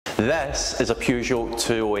This is a Peugeot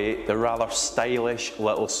 208, the rather stylish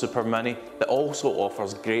little super mini that also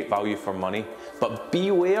offers great value for money. But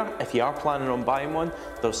beware, if you are planning on buying one,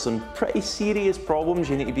 there's some pretty serious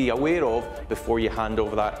problems you need to be aware of before you hand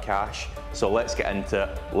over that cash. So let's get into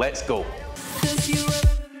it. Let's go.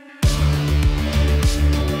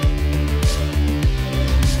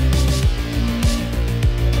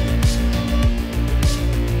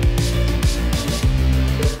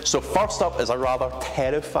 So first up is a rather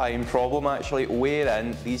terrifying problem actually,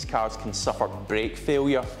 wherein these cars can suffer brake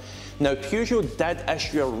failure. Now Peugeot did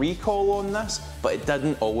issue a recall on this, but it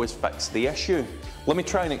didn't always fix the issue. Let me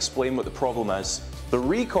try and explain what the problem is. The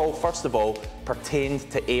recall, first of all,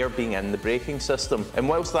 pertained to air being in the braking system, and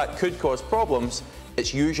whilst that could cause problems,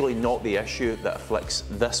 it's usually not the issue that afflicts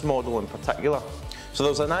this model in particular. So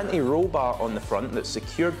there's an anti-roll bar on the front that's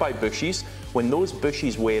secured by bushes. When those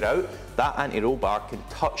bushes wear out, that anti-roll bar can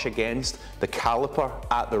touch against the caliper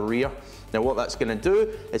at the rear. Now what that's going to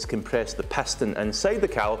do is compress the piston inside the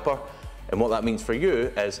caliper, and what that means for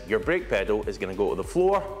you is your brake pedal is going to go to the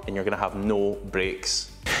floor and you're going to have no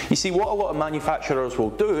brakes. You see, what a lot of manufacturers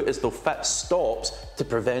will do is they'll fit stops to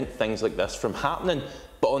prevent things like this from happening.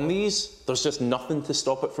 But on these, there's just nothing to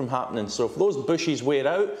stop it from happening. So if those bushes wear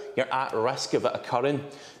out, you're at risk of it occurring.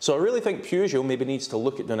 So I really think Peugeot maybe needs to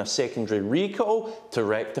look at doing a secondary recall to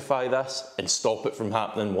rectify this and stop it from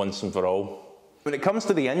happening once and for all. When it comes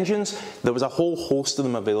to the engines, there was a whole host of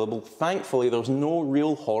them available. Thankfully, there's no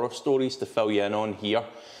real horror stories to fill you in on here.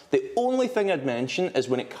 The only thing I'd mention is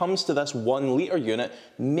when it comes to this 1 litre unit,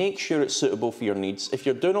 make sure it's suitable for your needs. If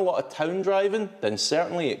you're doing a lot of town driving, then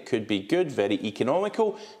certainly it could be good, very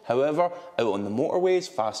economical. However, out on the motorways,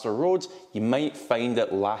 faster roads, you might find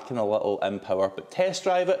it lacking a little in power, but test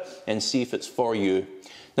drive it and see if it's for you.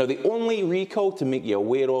 Now, the only recall to make you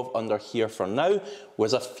aware of under here for now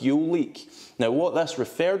was a fuel leak. Now, what this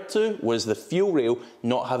referred to was the fuel rail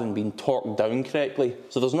not having been torqued down correctly.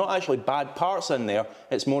 So there's not actually bad parts in there,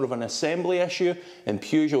 it's more of an assembly issue, and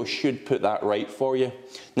Peugeot should put that right for you.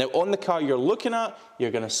 Now, on the car you're looking at,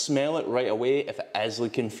 you're going to smell it right away if it is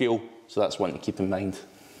leaking fuel, so that's one to keep in mind.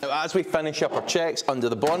 Now, as we finish up our checks under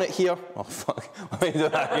the bonnet here, oh fuck, let me do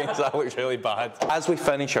that again because that looks really bad. As we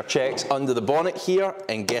finish our checks under the bonnet here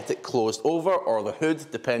and get it closed over, or the hood,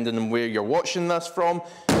 depending on where you're watching this from,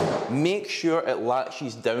 make sure it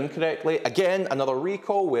latches down correctly. Again, another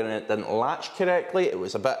recall where it didn't latch correctly, it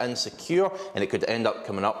was a bit insecure and it could end up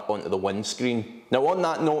coming up onto the windscreen. Now on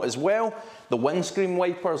that note as well, the windscreen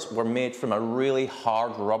wipers were made from a really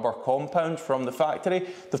hard rubber compound from the factory.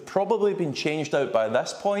 They've probably been changed out by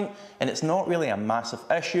this point, and it's not really a massive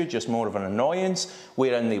issue, just more of an annoyance,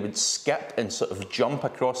 wherein they would skip and sort of jump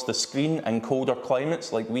across the screen in colder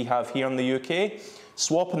climates like we have here in the UK.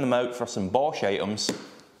 Swapping them out for some Bosch items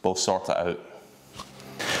will sort it out.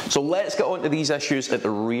 So let's get on to these issues at the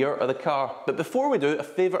rear of the car. But before we do, a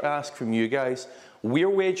favour to ask from you guys.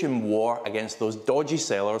 We're waging war against those dodgy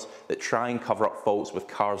sellers that try and cover up faults with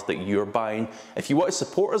cars that you're buying. If you want to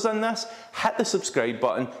support us in this, hit the subscribe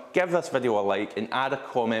button, give this video a like and add a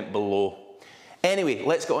comment below. Anyway,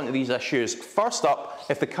 let's get on to these issues. First up,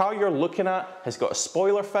 if the car you're looking at has got a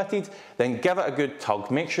spoiler fitted, then give it a good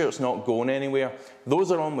tug. Make sure it's not going anywhere.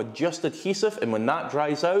 Those are on with just adhesive, and when that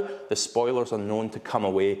dries out, the spoilers are known to come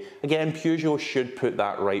away. Again, Peugeot should put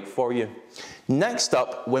that right for you. Next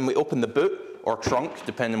up, when we open the boot, or trunk,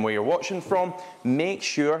 depending where you're watching from, make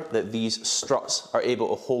sure that these struts are able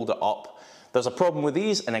to hold it up. There's a problem with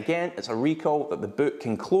these, and again, it's a recall that the boot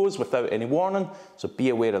can close without any warning, so be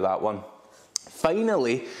aware of that one.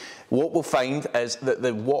 Finally, what we'll find is that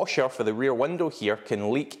the washer for the rear window here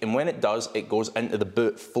can leak, and when it does, it goes into the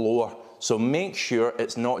boot floor. So make sure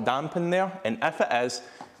it's not damp in there, and if it is,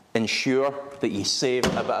 ensure that you save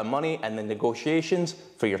a bit of money in the negotiations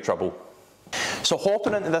for your trouble. So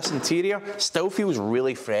hopping into this interior, still feels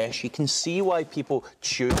really fresh. You can see why people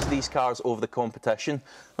choose these cars over the competition.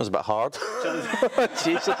 That was a bit hard.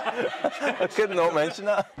 Jesus, I could not mention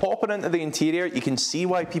that. Hopping into the interior, you can see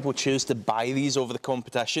why people choose to buy these over the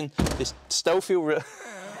competition. They still feel real.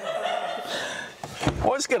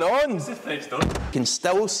 What's going on? You can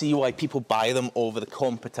still see why people buy them over the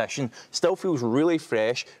competition. Still feels really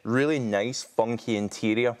fresh, really nice, funky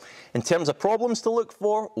interior. In terms of problems to look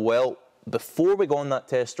for, well, before we go on that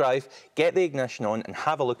test drive, get the ignition on and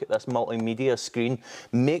have a look at this multimedia screen.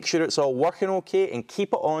 Make sure it's all working okay and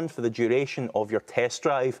keep it on for the duration of your test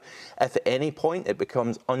drive. If at any point it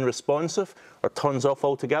becomes unresponsive or turns off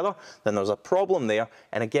altogether, then there's a problem there.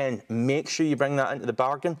 And again, make sure you bring that into the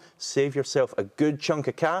bargain, save yourself a good chunk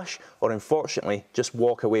of cash, or unfortunately, just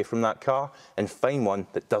walk away from that car and find one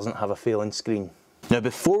that doesn't have a failing screen. Now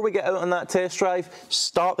before we get out on that test drive,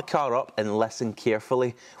 start the car up and listen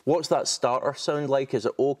carefully. What's that starter sound like? Is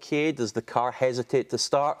it okay? Does the car hesitate to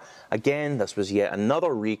start? Again, this was yet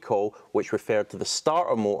another recall which referred to the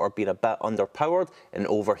starter motor being a bit underpowered and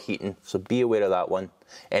overheating, so be aware of that one.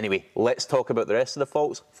 Anyway, let's talk about the rest of the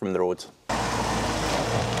faults from the road.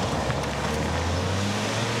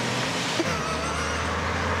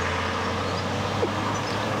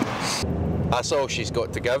 That's all she's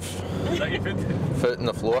got to give. Is that your foot? Foot on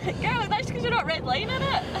the floor. Girl, that's because you're not redlining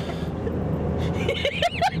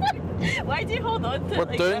it. Why do you hold on to it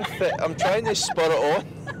like that? I'm trying to spur it on.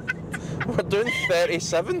 We're doing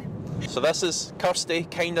 37. So this is Kirsty,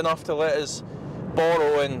 kind enough to let us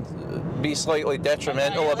borrow and be slightly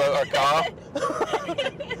detrimental about our car.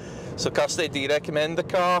 So Kirsty, do you recommend the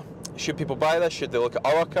car? Should people buy this? Should they look at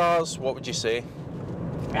other cars? What would you say?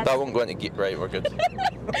 That won't go into geek, right, we're good.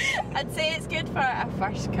 I'd say it's good for a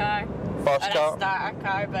first car. First or car? a starter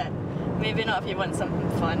car, but maybe not if you want something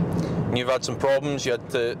fun. And you've had some problems, you had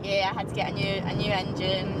to... Yeah, I had to get a new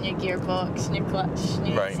engine, new gearbox, new clutch,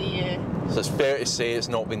 new ECU. So it's fair to say it's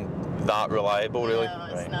not been that reliable, really? No,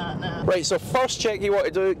 it's not, no. Right, so first check you want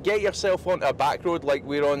to do, get yourself onto a back road like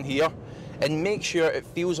we're on here, and make sure it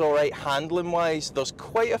feels alright handling wise. There's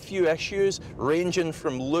quite a few issues ranging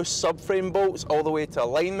from loose subframe bolts all the way to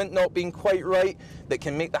alignment not being quite right that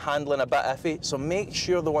can make the handling a bit iffy, so make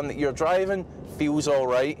sure the one that you're driving feels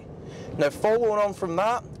alright. Now following on from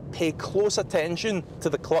that, pay close attention to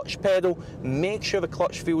the clutch pedal. Make sure the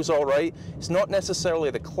clutch feels alright. It's not necessarily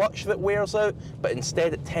the clutch that wears out, but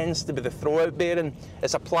instead it tends to be the throwout bearing.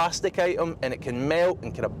 It's a plastic item and it can melt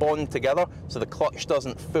and kind of bond together so the clutch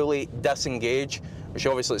doesn't fully disengage, which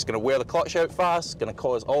obviously it's going to wear the clutch out fast, it's going to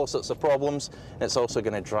cause all sorts of problems, and it's also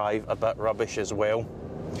going to drive a bit rubbish as well.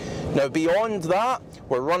 Now beyond that,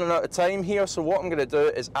 we're running out of time here, so what I'm going to do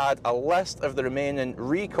is add a list of the remaining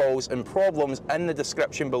recalls and problems in the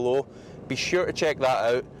description below. Be sure to check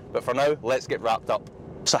that out, but for now, let's get wrapped up.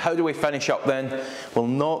 So how do we finish up then? Well,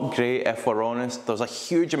 not great if we're honest. There's a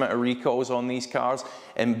huge amount of recalls on these cars,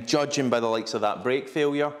 and judging by the likes of that brake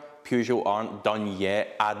failure, Peugeot aren't done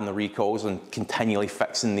yet adding the recalls and continually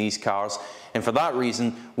fixing these cars. And for that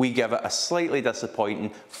reason, we give it a slightly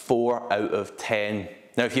disappointing 4 out of 10.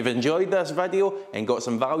 Now, if you've enjoyed this video and got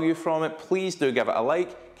some value from it, please do give it a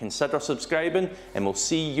like, consider subscribing, and we'll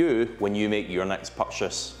see you when you make your next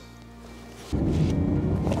purchase.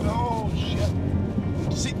 Oh shit.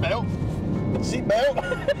 Seatbelt.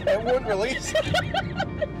 Seatbelt. It won't release.